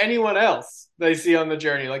talk to anyone else they see on the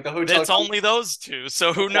journey, like the hotel? It's only those two,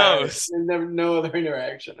 so who Okay, knows?" and never no other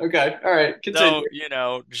interaction. Okay, all right, continue.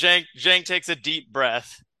 So, Zhang takes a deep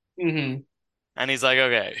breath Hmm. and he's like,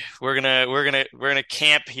 "Okay, we're gonna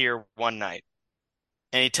camp here one night."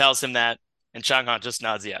 And he tells him that, and Chang'an just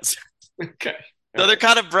nods yes. Okay, all So they're right.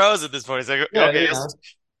 kind of bros at this point. He's like, Yeah, "Okay, you know,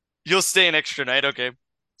 you'll stay an extra night, okay?"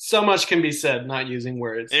 so much can be said not using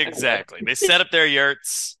words. Okay. Exactly. They set up their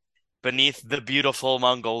yurts beneath the beautiful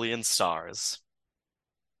Mongolian stars.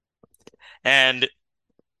 And,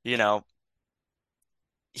 you know,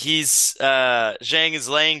 he's Zhang is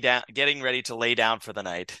laying down, getting ready to lay down for the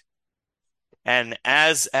night. And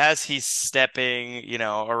as he's stepping,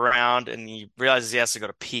 around and he realizes he has to go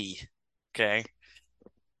to pee. Okay.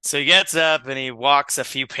 So he gets up and he walks a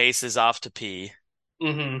few paces off to pee.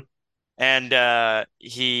 Hmm. And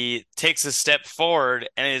he takes a step forward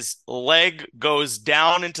and his leg goes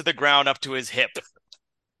down into the ground up to his hip.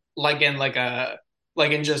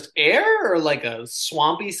 Like in just air or like a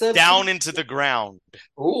swampy substance. Down into the ground.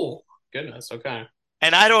 Oh goodness. Okay.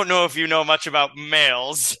 And I don't know if you know much about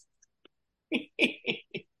males,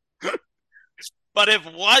 but if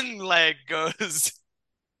one leg goes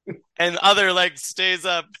and the other leg stays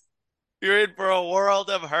up, you're in for a world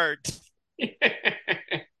of hurt.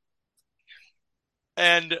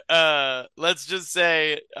 And let's just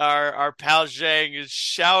say our pal Zhang is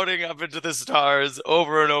shouting up into the stars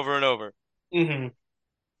over and over and over. Hmm.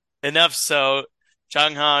 Enough so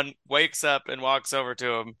Chang'an wakes up and walks over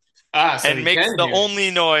to him Ah, so and he makes can the hear.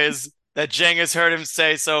 only noise that Zhang has heard him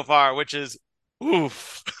say so far, which is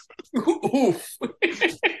oof. Oof.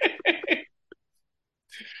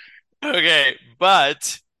 Okay,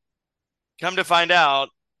 but come to find out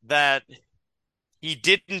that he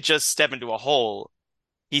didn't just step into a hole,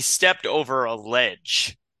 he stepped over a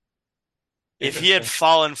ledge. If he had Interesting.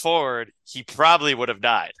 fallen forward, he probably would have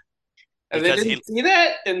died And they because didn't see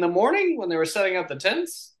that in the morning when they were setting up the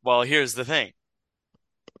tents? well, here's the thing.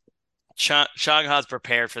 Chang Ha's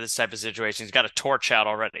prepared for this type of situation. He's got a torch out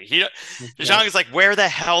already. Okay. Zhang is like, where the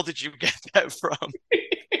hell did you get that from?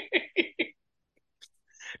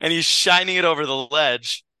 And he's shining it over the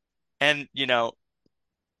ledge. And,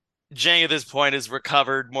 Zhang at this point is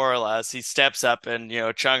recovered more or less. He steps up and,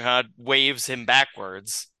 Chang Ha waves him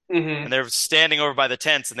backwards. Hmm. And they're standing over by the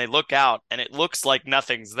tents and they look out and it looks like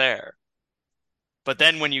nothing's there. But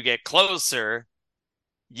then when you get closer,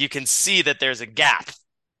 you can see that there's a gap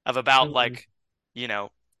of about Mhm. like, you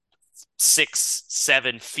know, 6,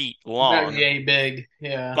 7 feet About long, yay big.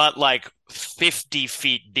 Yeah. but like 50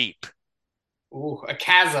 feet deep. Ooh, a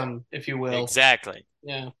chasm, if you will. Exactly.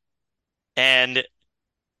 Yeah. And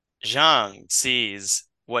Zhang sees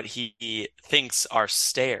what he thinks are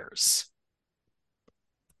stairs.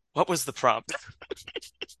 What was the prompt?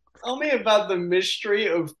 Tell me about the mystery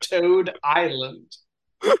of Toad Island.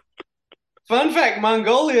 Fun fact,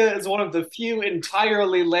 Mongolia is one of the few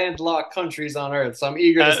entirely landlocked countries on Earth, so I'm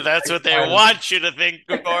eager to see That's how what they you want you to think,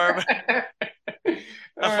 Gorb. find it.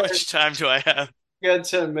 How All right, much time do I have? got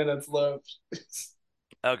 10 minutes left.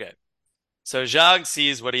 Okay. So Zhang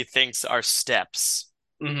sees what he thinks are steps,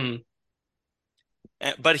 Hmm.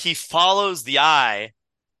 but he follows the eye,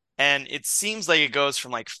 and it seems like it goes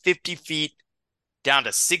from like 50 feet down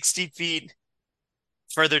to 60 feet,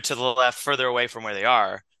 further to the left, further away from where they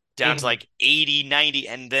are, down to Hmm. like 80, 90,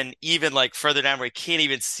 and then even like further down where you can't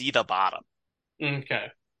even see the bottom. Okay.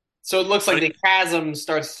 So it looks like But the chasm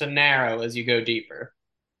starts to narrow as you go deeper.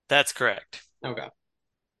 that's correct. Okay.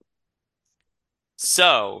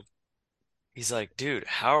 So he's like, dude,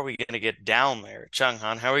 how are we going to get down there?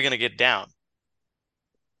 Changhan, how are we going to get down?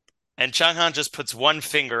 And Changhan just puts one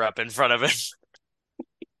finger up in front of him.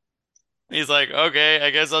 He's like, okay, I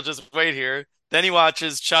guess I'll just wait here. Then he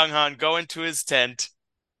watches Changhan go into his tent,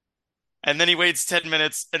 and then he waits 10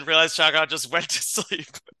 minutes and realizes Changhan just went to sleep.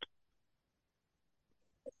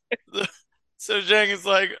 So Zhang is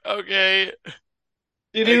like, okay,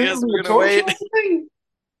 Did he I leave guess him we're the gonna torch or wait. anything?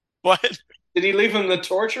 What? Did he leave him the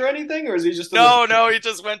torch or anything, or is he just in the? No, no, he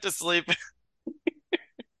just went to sleep.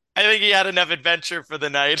 I think he had enough adventure for the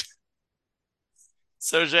night.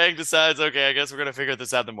 So Zhang decides, okay, I guess we're gonna figure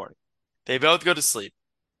this out in the morning. They both go to sleep.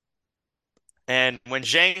 And when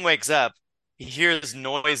Zhang wakes up, he hears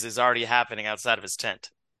noises already happening outside of his tent.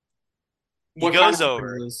 He What kind goes of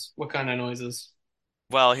over. noises? What kind of noises?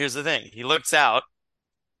 Well, here's the thing. He looks out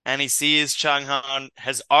and he sees Changhan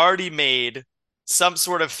has already made some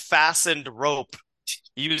sort of fastened rope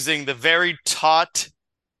using the very taut,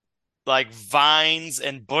 like vines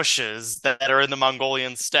and bushes that are in the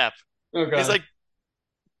Mongolian steppe. He's Okay. like,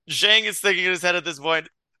 Zhang is thinking in his head at this point,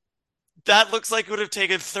 that looks like it would have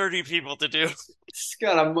taken 30 people to do. Just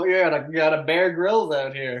got a Bear Grylls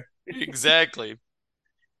out here. Exactly.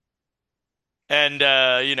 And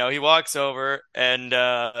he walks over and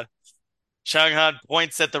Changhan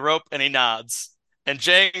points at the rope and he nods. And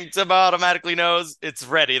Zhang somehow automatically knows it's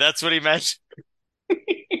ready. That's what he meant.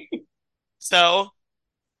 So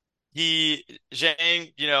he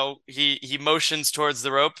Zhang, he motions towards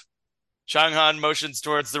the rope. Changhan motions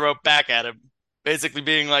towards the rope back at him, basically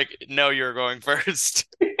being like, "No, you're going first."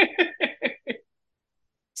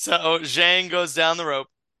 So Zhang goes down the rope.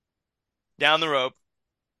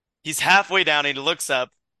 He's halfway down. He looks up,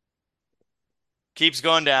 keeps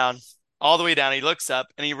going down, all the way down. He looks up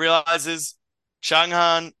and he realizes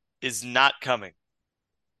Changhan is not coming.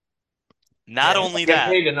 Yeah, Not he don't only get that,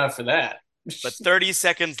 paid enough for that. but 30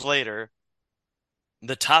 seconds later,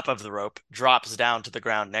 the top of the rope drops down to the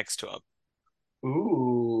ground next to him.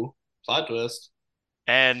 Ooh, plot twist.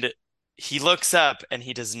 And he looks up and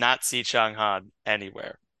he does not see Changhan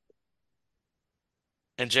anywhere.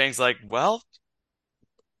 And Zhang's like, well,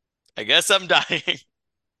 I guess I'm dying.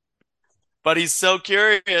 But he's so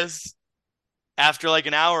curious. After like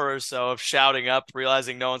an hour or so of shouting up,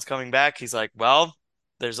 realizing no one's coming back, he's like, well,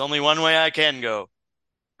 there's only one way I can go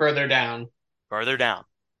Further down. further down.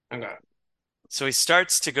 Okay. So he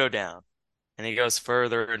starts to go down and he goes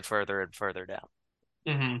further and further and further down.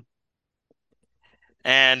 Hmm.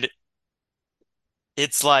 And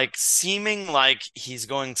it's like seeming like he's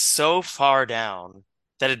going so far down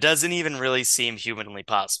that it doesn't even really seem humanly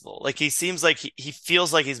possible. Like he seems like he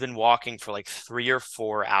feels like he's been walking for like 3 or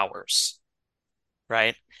 4 hours,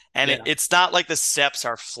 right? And Yeah. it's not like the steps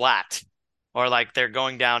are flat or like they're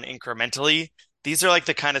going down incrementally. These are like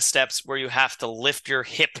the kind of steps where you have to lift your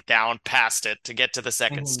hip down past it to get to the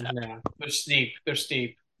second step. Yeah. They're steep. They're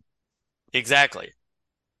steep. Exactly.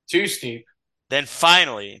 Too steep. Then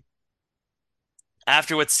finally,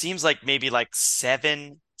 after what seems like maybe like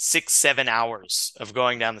 6, 7 hours of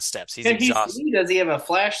going down the steps, he's Can he exhausted. see? Does he have a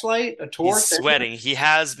flashlight, a He's torch, anything? sweating. He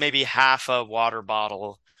has maybe half a water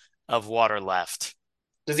bottle of water left.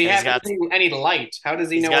 Does he And have any light? How does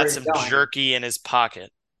he he's know where got he's some going? jerky in his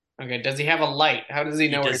pocket. Okay. Does he have a light? How does he He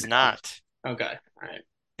know where he's does going? not. Okay. All right.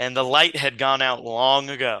 And the light had gone out long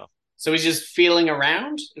ago. So he's just feeling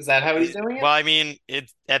around? Is that how he's doing it? Well, I mean,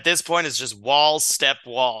 it at this point it's just wall, step,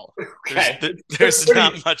 wall. There's Okay. It's there's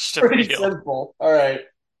not much to pretty feel. simple. All right.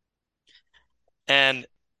 And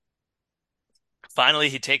Finally,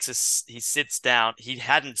 he sits down. He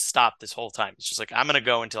hadn't stopped this whole time. He's just like, I'm gonna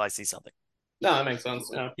go until I see something. No, that makes sense.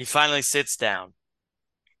 Yeah. He finally sits down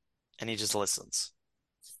and he just listens.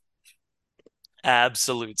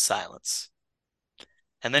 Absolute silence.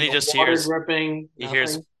 And then he No just water hears, dripping, he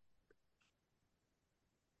hears, nothing.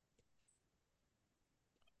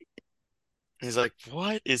 he's like,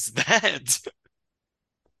 what is that?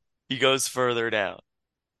 He goes further down,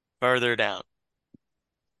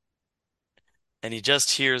 and he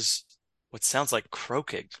just hears what sounds like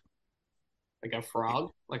croaking. Like a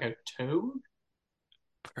frog, like a toad.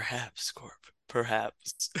 Perhaps, Corp,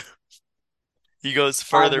 perhaps. He goes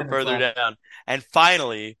 5 minutes further left. down, and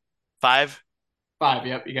finally, five, Five.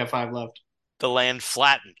 Yep, you got five left. the land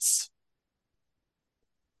flattens.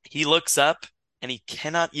 He looks up, and he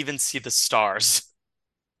cannot even see the stars.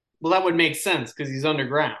 Well, that would make sense because he's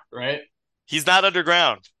underground, right? He's not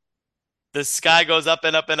underground. The sky goes up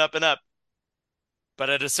and up and up and up. But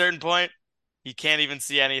at a certain point, he can't even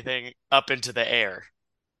see anything up into the air.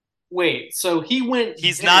 Wait, so he went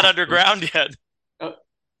He's not down. underground yet. Uh,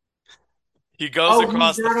 He goes oh, he's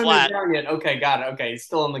across the not flat, underground yet. Okay, got it. Okay, he's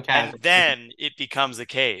still in the and chasm. then it becomes a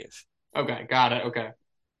cave. Okay, got it. Okay.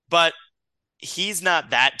 But he's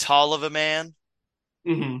not that tall of a man,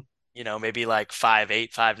 Mm-hmm. maybe like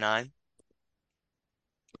 5'8", 5'9".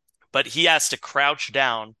 But he has to crouch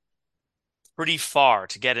down pretty far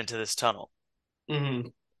to get into this tunnel. Mm-hmm.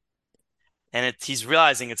 And he's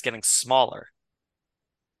realizing it's getting smaller.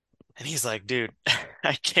 And he's like, dude,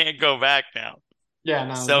 I can't go back now. Yeah,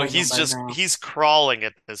 no, there's So no going back now. he's crawling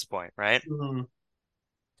at this point, right? Mm-hmm.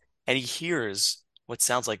 And he hears what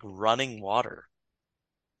sounds like running water.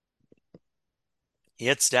 He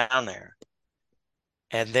gets down there,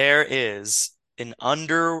 and there is an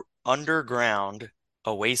underground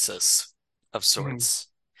oasis of Mm-hmm. sorts,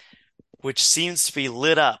 which seems to be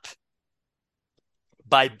lit up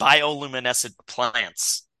by bioluminescent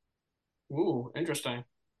plants, Ooh, interesting.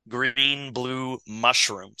 green, blue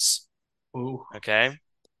mushrooms. Ooh, Okay.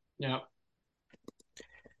 yeah.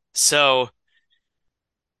 So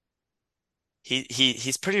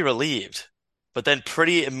he's pretty relieved, but then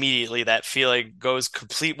pretty immediately that feeling goes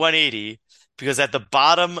complete 180 because at the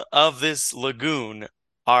bottom of this lagoon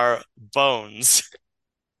are bones.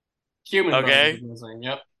 Human bones, Okay? I'm missing.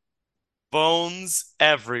 Yep. Bones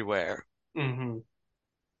everywhere. Mm-hmm.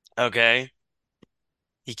 Okay?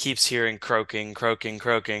 He keeps hearing croaking, croaking,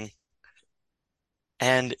 croaking.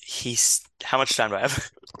 And how much time do I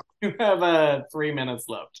have? You have 3 minutes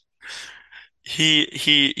left.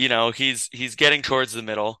 He's getting towards the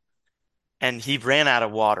middle and he ran out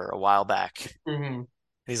of water a while back. Mm-hmm.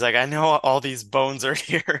 He's like, I know all these bones are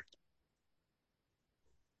here.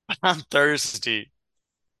 I'm thirsty.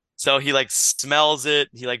 So he like smells it.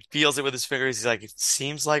 He like feels it with his fingers. He's like, it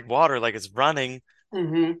seems like water, like it's running.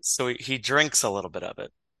 Mm-hmm. So he drinks a little bit of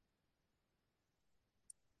it.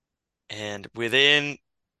 And within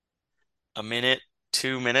a minute,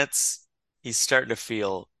 2 minutes, he's starting to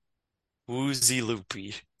feel woozy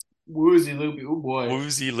loopy, Woozy loopy. Oh boy.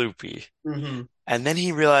 woozy loopy. Mm-hmm. And then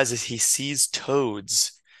he realizes he sees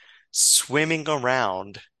toads swimming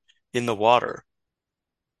around in the water.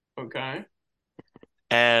 Okay.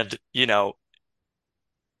 And,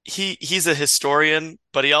 he's a historian,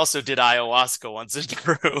 but he also did ayahuasca once in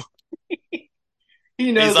Peru.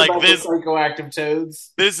 He He's knows like, about the this psychoactive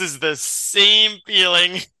toads. this is the same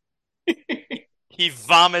feeling. He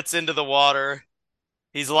vomits into the water.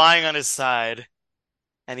 He's lying on his side,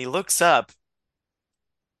 and he looks up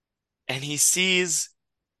and he sees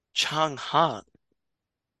Chang Han.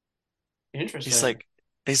 He's Interesting. like,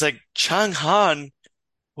 he's like, Chang Han,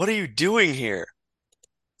 what are you doing here?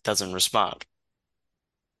 Doesn't respond.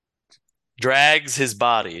 Drags his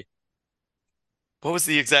body. What was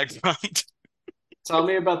the exact prompt? Tell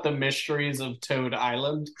me about the mysteries of Toad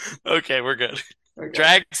Island. Okay, we're good. Okay.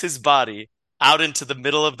 Drags his body out into the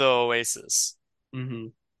middle of the oasis Mm-hmm.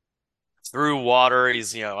 through water.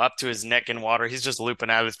 He's, up to his neck in water. He's just looping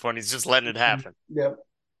out at this point. He's just letting it happen. Yep.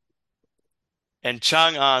 And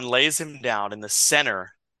Chang'an lays him down in the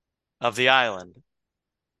center of the island,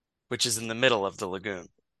 which is in the middle of the lagoon.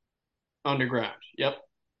 Underground. Yep.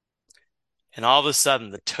 And all of a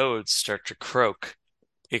sudden, the toads start to croak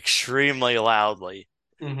extremely loudly.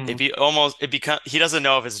 Mm-hmm. He doesn't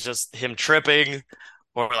know if it's just him tripping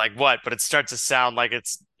or like what, but it starts to sound like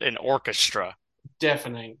it's an orchestra.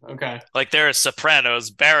 Deafening. Okay. Like there are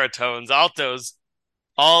sopranos, baritones, altos,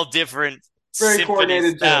 all different Very symphony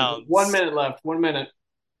coordinated toads. 1 sounds minute left. 1 minute.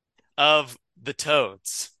 of the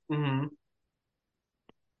toads. Mm-hmm.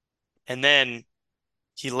 And then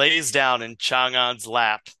he lays down in Chang'an's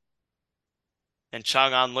lap, and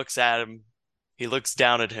Chang'an looks at him. He looks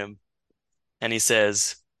down at him and he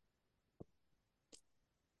says,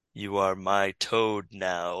 "You are my toad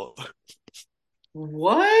now."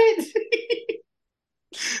 What?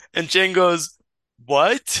 And Chang goes,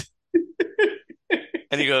 "What?"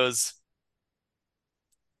 And he goes,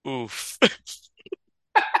 "Oof."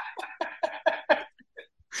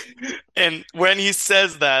 And when he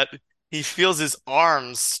says that, he feels his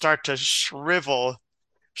arms start to shrivel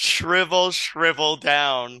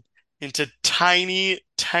down into tiny,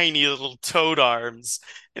 tiny little toad arms,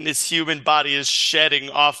 and his human body is shedding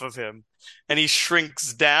off of him. And he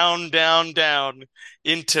shrinks down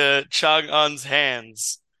into Chang'un's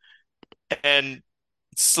hands. And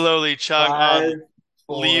slowly Chang'un Five,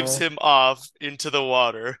 leaves four. him off into the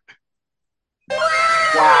water.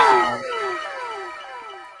 Wow.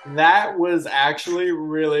 That was actually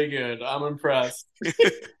really good. I'm impressed.